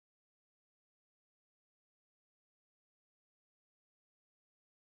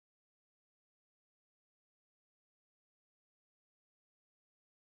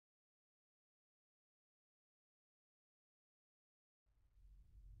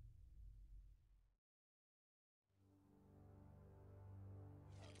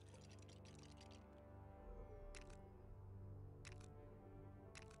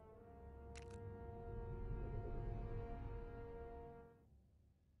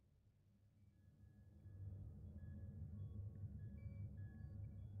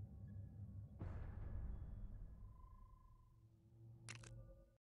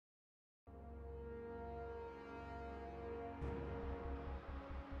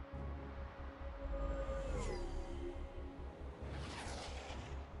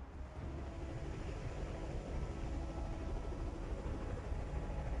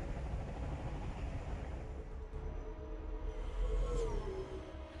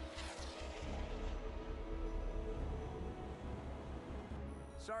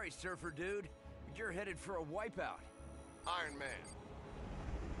Sorry, surfer dude, but you're headed for a wipeout. Iron Man.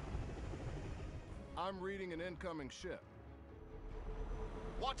 I'm reading an incoming ship.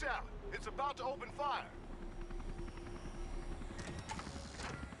 Watch out! It's about to open fire!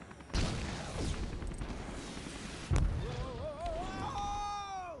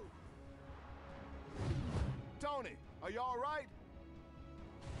 Whoa! Tony, are you all right?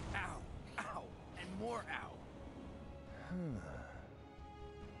 Ow, ow, and more ow.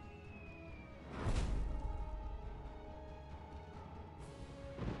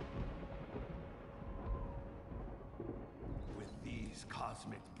 With these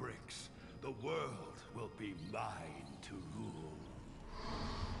cosmic bricks, the world will be mine to rule.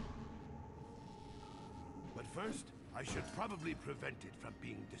 But first, I should probably prevent it from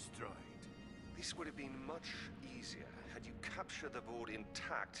being destroyed. This would have been much easier had you captured the board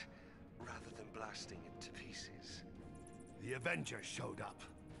intact, rather than blasting it to pieces. The Avengers showed up.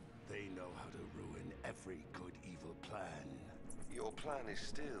 They know how to ruin every good evil plan. Your plan is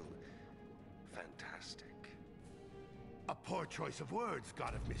still fantastic. A poor choice of words,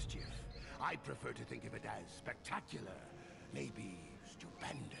 God of Mischief. I prefer to think of it as spectacular, maybe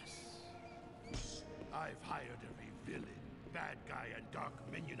stupendous. I've hired every villain, bad guy, and dark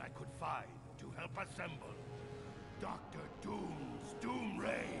minion I could find to help assemble Dr. Doom's Doom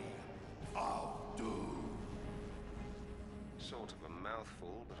Ray of Doom. Sort of a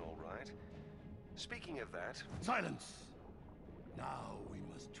mouthful, but all right. Speaking of that... Silence! Now we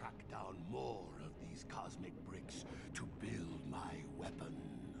must track down more of these cosmic bricks to build my weapon.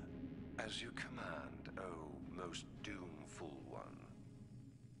 As you command, oh most doomful one.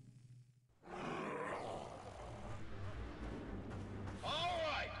 All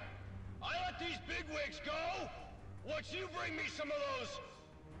right! I let these bigwigs go! Once you bring me some of those...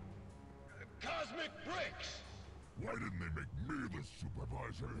 cosmic bricks! Why didn't they make me the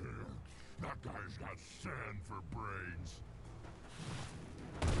supervisor here? That guy's got sand for brains.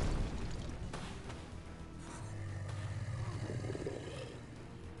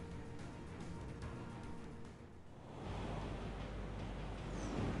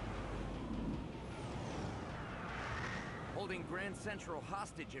 Holding Grand Central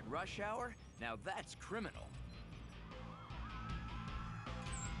hostage at rush hour? Now that's criminal.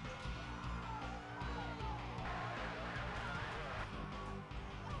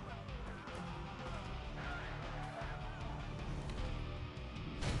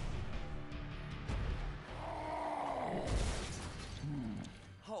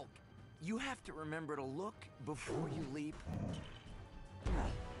 Hulk, you have to remember to look before you leap.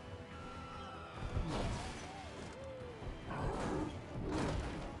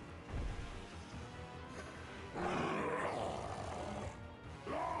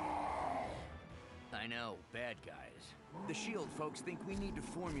 I know, bad guys. The SHIELD folks think we need to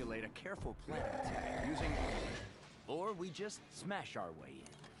formulate a careful plan of attack using... Or we just smash our way in.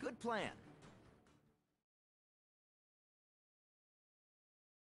 Good plan.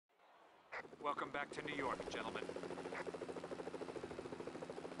 Welcome back to New York, gentlemen.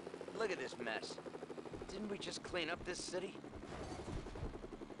 Look at this mess. Didn't we just clean up this city?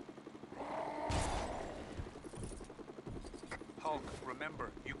 Hulk,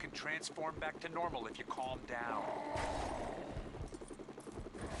 remember, you can transform back to normal if you calm down.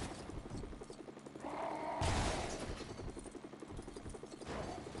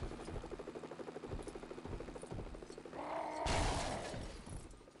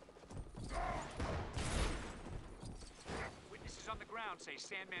 Witnesses on the ground say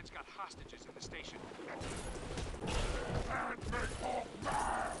Sandman's got hostages in the station. And make Hulk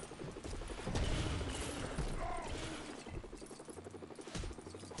mad!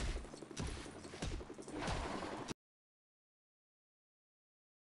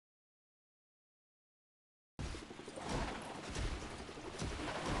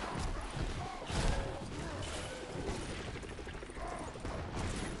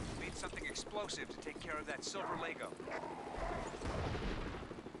 Something explosive to take care of that silver Lego.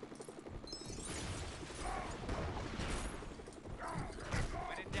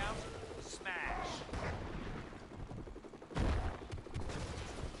 When in doubt, smash.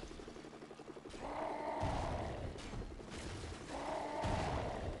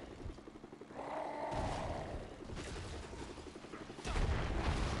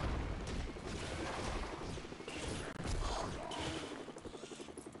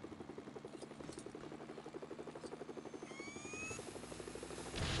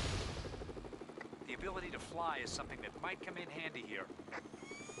 The ability to fly is something that might come in handy here.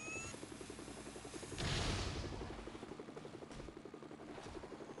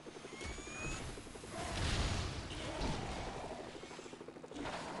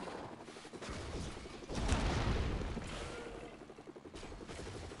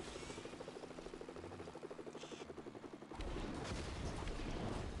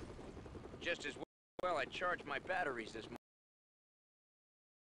 just as well I charged my batteries this morning.